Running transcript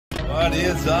What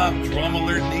is up, Drum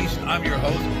Alert Nation? I'm your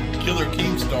host, Killer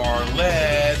Keemstar.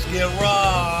 Let's get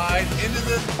right into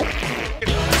the...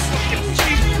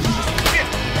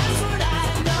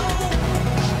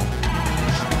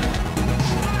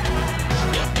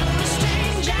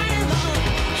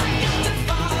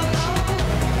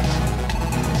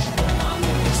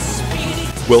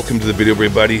 Welcome to the video,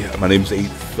 everybody. My name's 8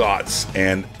 Thoughts,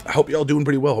 and I hope y'all doing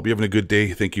pretty well. Hope you're having a good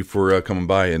day. Thank you for coming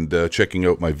by and checking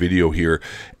out my video here.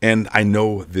 And I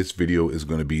know this video is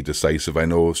going to be decisive. I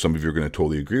know some of you are going to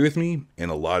totally agree with me,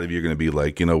 and a lot of you are going to be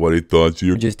like, you know what, 8 Thoughts,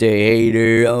 you're just a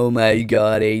hater. Oh my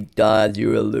god, 8 Thoughts,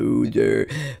 you're a loser.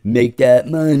 Make that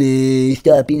money.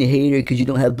 Stop being a hater because you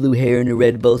don't have blue hair and a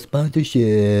Red Bull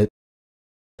sponsorship.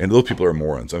 And those people are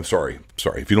morons. I'm sorry.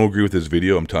 If you don't agree with this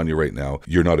video, I'm telling you right now,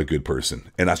 you're not a good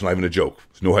person. And that's not even a joke.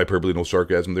 There's no hyperbole, no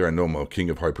sarcasm there. I know I'm a king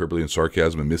of hyperbole and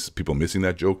sarcasm and people missing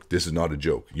that joke. This is not a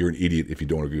joke. You're an idiot if you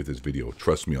don't agree with this video.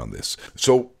 Trust me on this.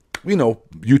 So, you know,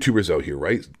 YouTubers out here,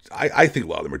 right? I think a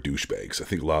lot of them are douchebags. I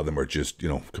think a lot of them are just, you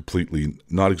know, completely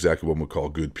not exactly what we would call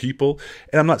good people.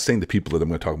 And I'm not saying the people that I'm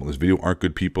going to talk about in this video aren't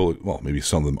good people. Well, maybe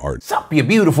some of them aren't. Sup, you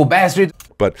beautiful bastard.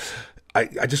 But I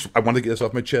wanted to get this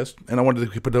off my chest, and I wanted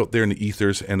to put it out there in the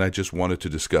ethers, and I just wanted to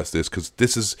discuss this because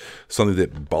this is something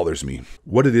that bothers me.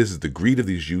 What it is the greed of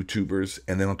these YouTubers,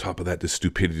 and then on top of that, the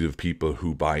stupidity of people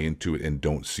who buy into it and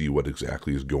don't see what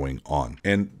exactly is going on.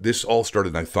 And this all started,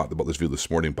 and I thought about this video this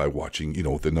morning by watching, you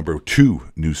know, the number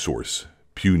 2 news source,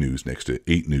 Pew News, next to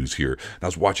 8 News here. And I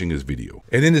was watching his video.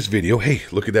 And in this video, hey,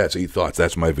 look at that. It's 8 Thoughts.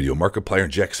 That's my video. Markiplier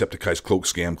and Jacksepticeye's cloak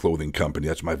scam clothing company.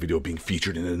 That's my video being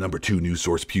featured in the number 2 news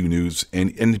source, Pew News.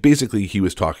 And basically, he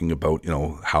was talking about, you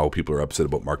know, how people are upset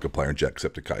about Markiplier and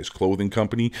Jacksepticeye's clothing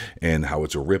company and how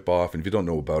it's a ripoff. And if you don't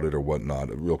know about it or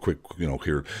whatnot, real quick, you know,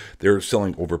 here, they're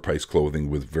selling overpriced clothing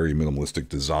with very minimalistic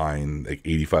design, like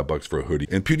 85 bucks for a hoodie.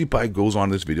 And PewDiePie goes on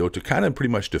this video to kind of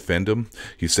pretty much defend him.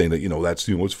 He's saying that, you know, that's,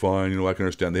 you know, it's fine. You know, I can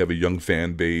understand they have a young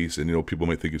fan base, and you know, people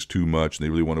might think it's too much and they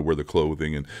really want to wear the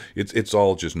clothing, and it's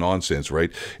all just nonsense,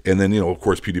 right? And then, you know, of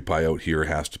course, PewDiePie out here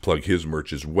has to plug his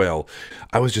merch as well.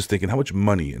 I was just thinking, how much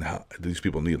money and how do these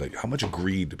people need? Like, how much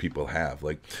greed do people have?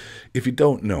 Like, if you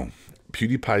don't know,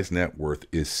 PewDiePie's net worth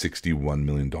is $61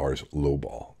 million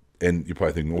lowball. And you're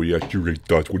probably thinking, oh yeah, you're 8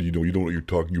 Thoughts. What do you know? You don't know what you're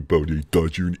talking about, 8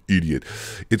 Thoughts. You're an idiot.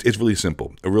 It's really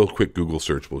simple. A real quick Google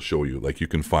search will show you. Like, you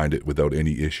can find it without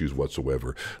any issues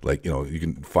whatsoever. Like, you know, you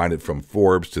can find it from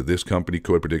Forbes to this company.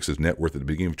 Code predicts his net worth at the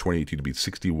beginning of 2018 to be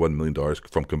 $61 million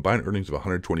from combined earnings of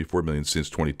 $124 million since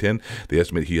 2010. They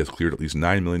estimate he has cleared at least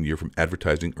 $9 million a year from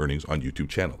advertising earnings on YouTube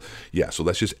channel. Yeah, so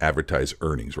that's just advertised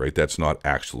earnings, right? That's not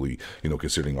actually, you know,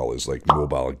 considering all his like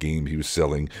mobile game he was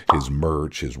selling, his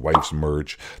merch, his wife's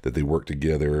merch, that they work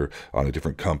together on a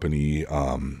different company,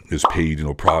 is paid, you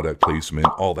know, product placement,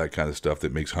 all that kind of stuff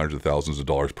that makes hundreds of thousands of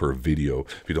dollars per video.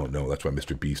 If you don't know, that's why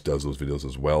Mr. Beast does those videos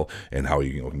as well, and how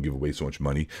he, you know, can give away so much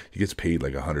money. He gets paid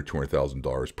like $100,000,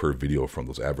 $200,000 per video from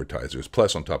those advertisers.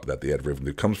 Plus, on top of that, the ad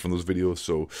revenue that comes from those videos.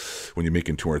 So when you're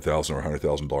making $200,000 or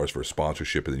 $100,000 for a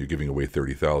sponsorship, and then you're giving away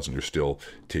 $30,000, you're still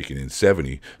taking in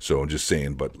 70. So I'm just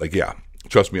saying, but like, yeah.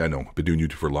 Trust me, I know. I've been doing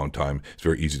YouTube for a long time. It's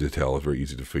very easy to tell. It's very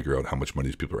easy to figure out how much money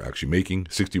these people are actually making.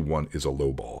 61 is a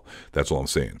low ball. That's all I'm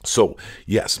saying. So,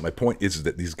 yes, my point is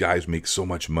that these guys make so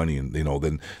much money, and, you know,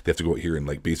 then they have to go out here and,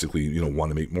 like, basically, you know,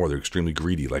 want to make more. They're extremely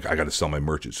greedy. Like, I got to sell my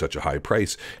merch at such a high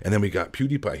price. And then we got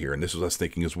PewDiePie here, and this was us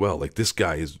thinking as well. Like, this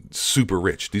guy is super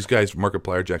rich. These guys,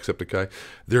 Markiplier, Jacksepticeye,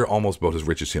 they're almost about as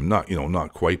rich as him. Not, you know,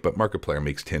 not quite, but Markiplier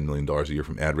makes $10 million a year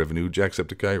from ad revenue.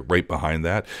 Jacksepticeye right behind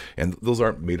that. And those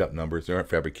aren't made-up numbers. They aren't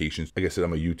fabrications. Like I said,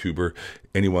 I'm a YouTuber.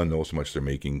 Anyone knows how much they're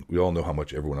making. We all know how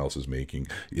much everyone else is making.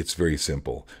 It's very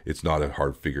simple. It's not a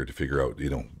hard figure to figure out, you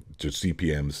know. There's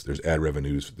CPMs, there's ad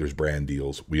revenues, there's brand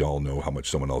deals. We all know how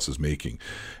much someone else is making.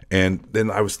 And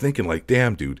then I was thinking, like,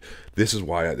 damn, dude, this is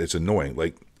why it's annoying.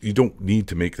 Like, you don't need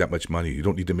to make that much money. You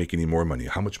don't need to make any more money.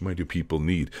 How much money do people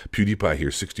need? PewDiePie here,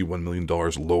 $61 million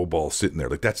low ball sitting there.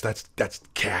 Like, that's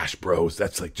cash, bros.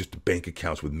 That's like just bank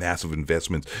accounts with massive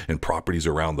investments and properties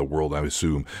around the world, I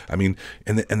assume. I mean,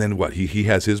 and then what? He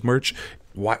has his merch.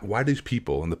 Why these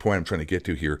people, and the point I'm trying to get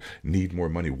to here, need more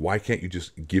money? Why can't you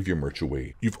just give your merch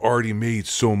away? You've already made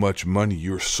so much money.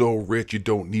 You're so rich. You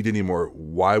don't need any more.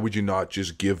 Why would you not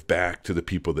just give back to the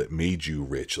people that made you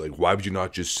rich? Like, why would you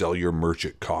not just sell your merch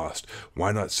at cost?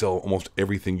 Why not sell almost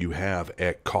everything you have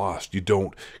at cost?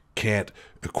 You can't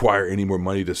acquire any more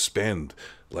money to spend.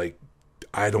 Like,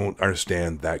 I don't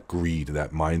understand that greed,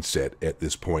 that mindset at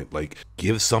this point. Like,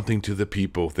 give something to the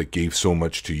people that gave so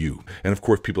much to you. And of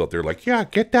course, people out there are like, yeah,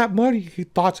 get that money.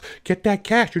 Thoughts, get that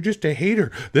cash. You're just a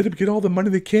hater. Let them get all the money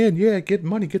they can. Yeah, get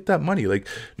money, get that money. Like,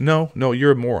 no,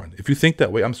 you're a moron. If you think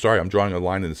that way, I'm sorry, I'm drawing a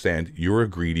line in the sand. You're a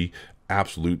greedy,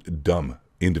 absolute dumb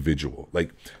individual.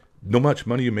 Like, no much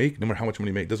money you make, no matter how much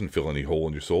money you make, doesn't fill any hole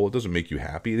in your soul. It doesn't make you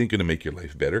happy. It ain't going to make your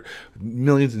life better.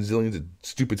 Millions and zillions of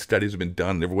stupid studies have been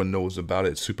done, and everyone knows about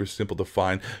it. It's super simple to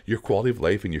find. Your quality of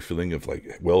life and your feeling of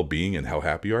like well-being and how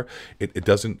happy you are, it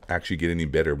doesn't actually get any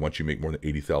better once you make more than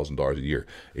 $80,000 a year.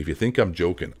 If you think I'm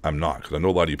joking, I'm not, because I know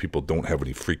a lot of you people don't have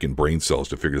any freaking brain cells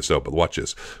to figure this out. But watch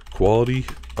this. Quality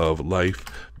of life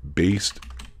based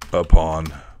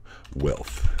upon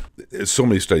wealth. There's so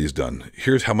many studies done.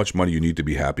 Here's how much money you need to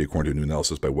be happy according to a new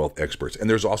analysis by wealth experts. And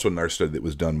there's also another study that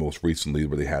was done most recently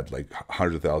where they had like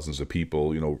hundreds of thousands of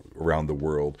people, around the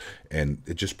world. And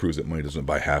it just proves that money doesn't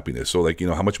buy happiness. So like,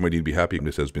 how much money do you need to be happy?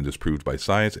 This has been disproved by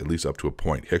science, at least up to a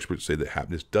point. Experts say that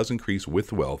happiness does increase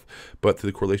with wealth, but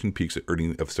the correlation peaks at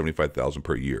earning of $75,000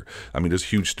 per year. I mean,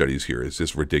 there's huge studies here. It's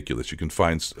just ridiculous. You can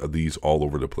find these all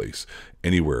over the place,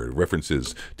 anywhere.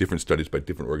 References, different studies by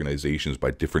different organizations, by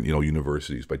different,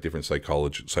 universities, by different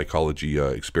psychology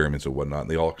experiments and whatnot, and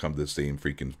they all come to the same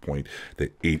freaking point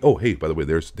that oh, hey, by the way,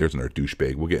 there's another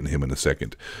douchebag. We'll get into him in a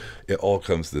second. It all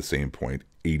comes to the same point.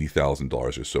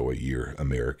 $80,000 or so a year,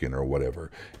 American or whatever,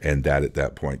 and that at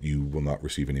that point you will not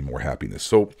receive any more happiness.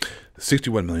 So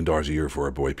 $61 million a year for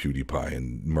our boy PewDiePie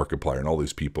and Markiplier and all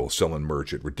these people selling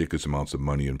merch at ridiculous amounts of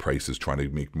money and prices, trying to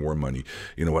make more money.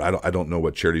 You know what? I don't know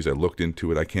what charities. I looked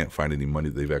into it. I can't find any money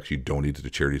that they've actually donated to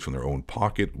charities from their own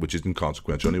pocket, which is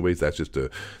inconsequential anyways. That's just a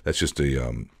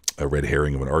red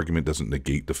herring of an argument. Doesn't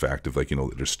negate the fact of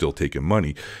that they're still taking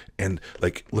money. And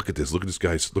like, look at this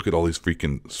guys, look at all these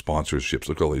freaking sponsorships,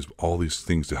 look at all these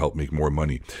things to help make more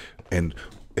money. And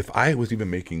if I was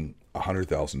even making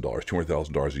 $100,000,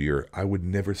 $200,000 a year, I would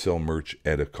never sell merch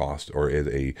at a cost or at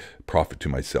a profit to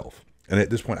myself. And at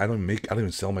this point, I don't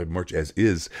even sell my merch as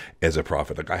a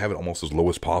profit. Like, I have it almost as low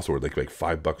as possible, like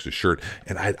 $5 a shirt.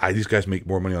 And these guys make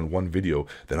more money on one video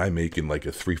than I make in like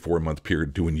a 3-4 month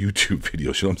period doing YouTube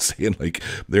videos. You know what I'm saying? Like,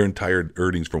 their entire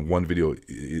earnings from one video,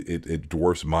 it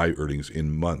dwarfs my earnings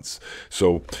in months.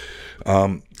 So,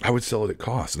 I would sell it at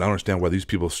cost. And I don't understand why these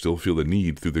people still feel the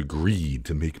need through the greed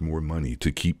to make more money,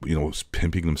 to keep,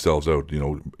 pimping themselves out,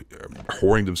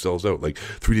 whoring themselves out. Like,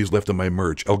 3 days left on my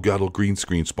merch. Elgato green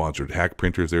screen sponsored. Hack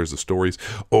printers, there's the stories.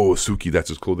 Oh, Suki, that's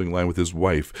his clothing line with his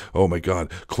wife. Oh my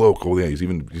God, Cloak. Oh yeah, he's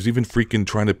even freaking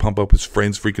trying to pump up his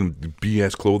friend's freaking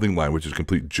BS clothing line, which is a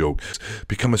complete joke.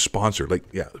 Become a sponsor. Like,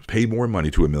 yeah, pay more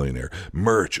money to a millionaire.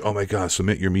 Merch. Oh my God,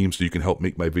 submit your memes so you can help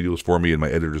make my videos for me, and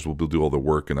my editors will do all the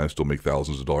work, and I still make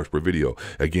thousands of dollars per video.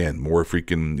 Again, more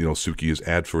freaking, Suki, his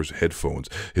ad for his headphones,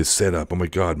 his setup. Oh my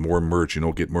God, more merch.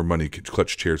 Get more money.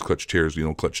 Clutch chairs. Clutch chairs.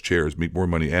 Make more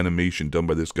money. Animation done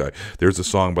by this guy. There's a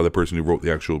song by the person who wrote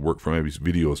the actual work for these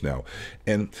videos now.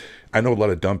 And I know a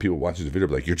lot of dumb people watching this video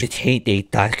like, you're just hate they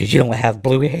thought because you don't have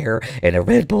blue hair and a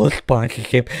Red Bull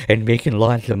sponsorship and making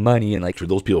lots of money. And like, for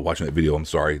those people watching that video, I'm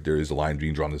sorry, there is a line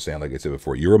being drawn in the sand. Like I said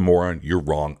before, you're a moron, you're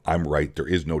wrong, I'm right. There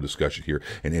is no discussion here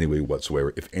in any way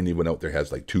whatsoever. If anyone out there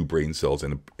has like 2 brain cells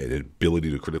and an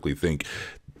ability to critically think,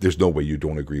 there's no way you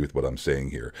don't agree with what I'm saying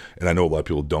here. And I know a lot of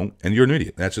people don't, and you're an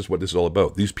idiot. And that's just what this is all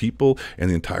about. These people and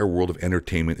the entire world of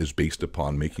entertainment is based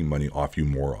upon making money off you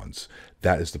morons.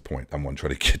 That is the point I want to try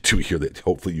to get to here, that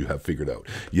hopefully you have figured out.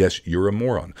 Yes, you're a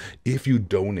moron. If you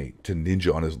donate to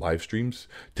Ninja on his live streams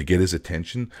to get his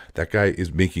attention, that guy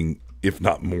is making, if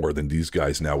not more than these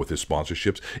guys now with his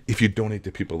sponsorships. If you donate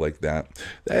to people like that,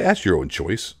 that's your own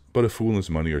choice. But a fool and his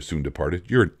money are soon departed.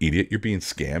 You're an idiot. You're being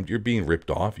scammed. You're being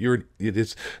ripped off.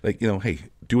 It's like, hey,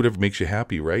 do whatever makes you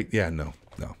happy, right? Yeah, no.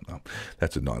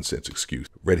 That's a nonsense excuse.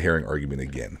 Red herring argument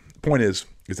again. The point is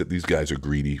that these guys are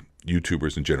greedy,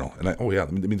 YouTubers in general. And let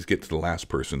me just get to the last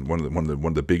person, one of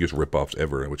the biggest ripoffs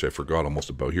ever, which I forgot almost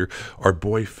about here. Our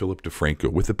boy Philip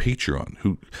DeFranco with a Patreon,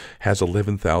 who has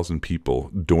 11,000 people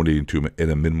donating to him at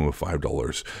a minimum of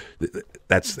 $5.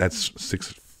 That's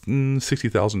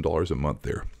 $60,000 a month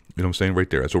there. You know what I'm saying? Right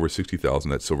there. That's over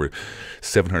 60,000. That's over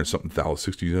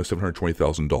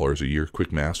 $720,000 a year.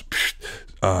 Quick math.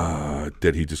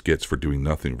 that he just gets for doing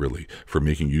nothing, really, for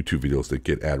making YouTube videos that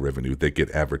get ad revenue, that get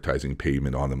advertising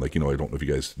payment on them. Like, I don't know if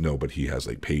you guys know, but he has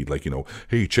like paid, like,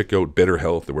 hey, check out Better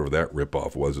Health or whatever that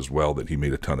ripoff was as well, that he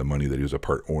made a ton of money, that he was a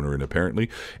part owner in, apparently.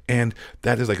 And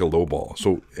that is like a low ball.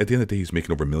 So at the end of the day, he's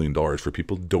making over $1 million for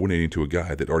people donating to a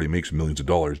guy that already makes millions of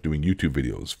dollars doing YouTube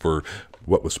videos for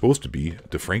what was supposed to be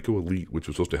DeFranco Elite, which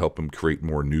was supposed to help him create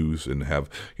more news and have,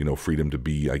 freedom to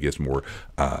be, I guess, more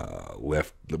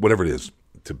left, whatever it is,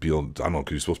 to be able, I don't know,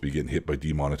 because he's supposed to be getting hit by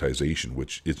demonetization,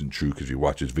 which isn't true, because if you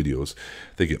watch his videos,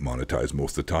 they get monetized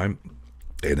most of the time.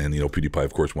 And then, PewDiePie,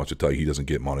 of course, wants to tell you he doesn't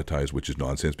get monetized, which is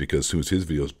nonsense, because as soon as his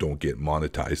videos don't get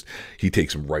monetized, he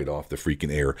takes them right off the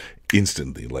freaking air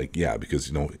instantly. Like, yeah,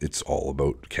 because, it's all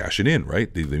about cashing in,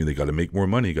 right? They got to make more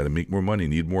money,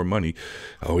 need more money.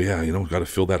 Oh, yeah, got to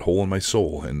fill that hole in my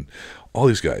soul. And all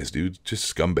these guys, dude,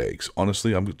 just scumbags.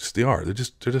 Honestly, they are. They're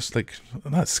just like,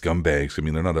 not scumbags. I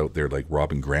mean, they're not out there like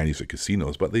robbing grannies at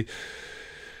casinos, but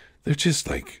they're just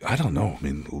like, I don't know. I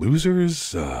mean, losers,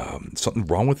 something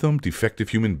wrong with them, defective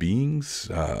human beings.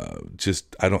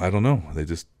 I don't know.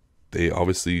 They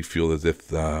obviously feel as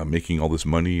if making all this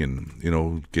money and,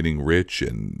 getting rich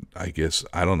and I guess,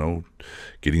 I don't know,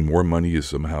 getting more money is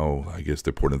somehow, I guess,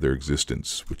 the point of their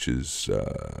existence, which is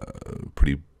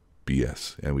pretty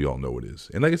BS. And we all know it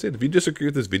is. And like I said, if you disagree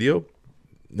with this video,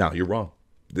 no, you're wrong.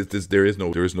 There is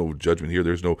no judgment here.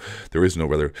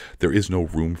 There is no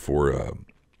room for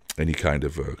any kind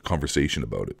of conversation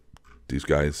about it. These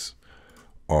guys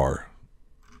are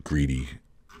greedy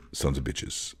sons of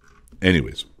bitches.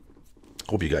 Anyways,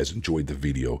 hope you guys enjoyed the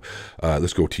video.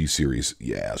 Let's go T-Series.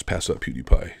 Yeah, let's pass up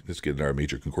PewDiePie. Let's get our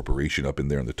major corporation up in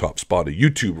there in the top spot of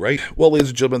YouTube, right? Well, ladies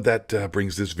and gentlemen, that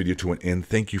brings this video to an end.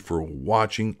 Thank you for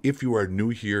watching. If you are new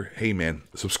here, hey man,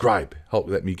 subscribe. Help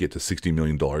let me get to $60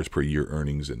 million per year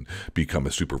earnings and become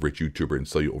a super rich YouTuber and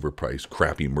sell you overpriced,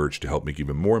 crappy merch to help make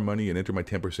even more money, and enter my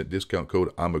 10% discount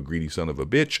code. I'm a greedy son of a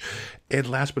bitch. And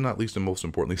last but not least, and most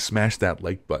importantly, smash that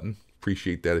like button.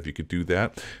 Appreciate that if you could do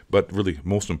that. But really,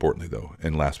 most importantly though,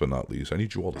 and last but not least, I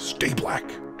need you all to stay black.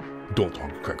 Don't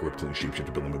talk, cracker, reptilian,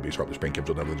 shapeshifter, building my base, rob the brain,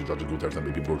 chemtrail, never the judge, go there, some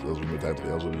people,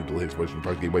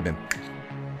 white men.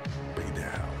 Bring it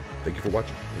down. Thank you for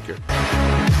watching. Take care.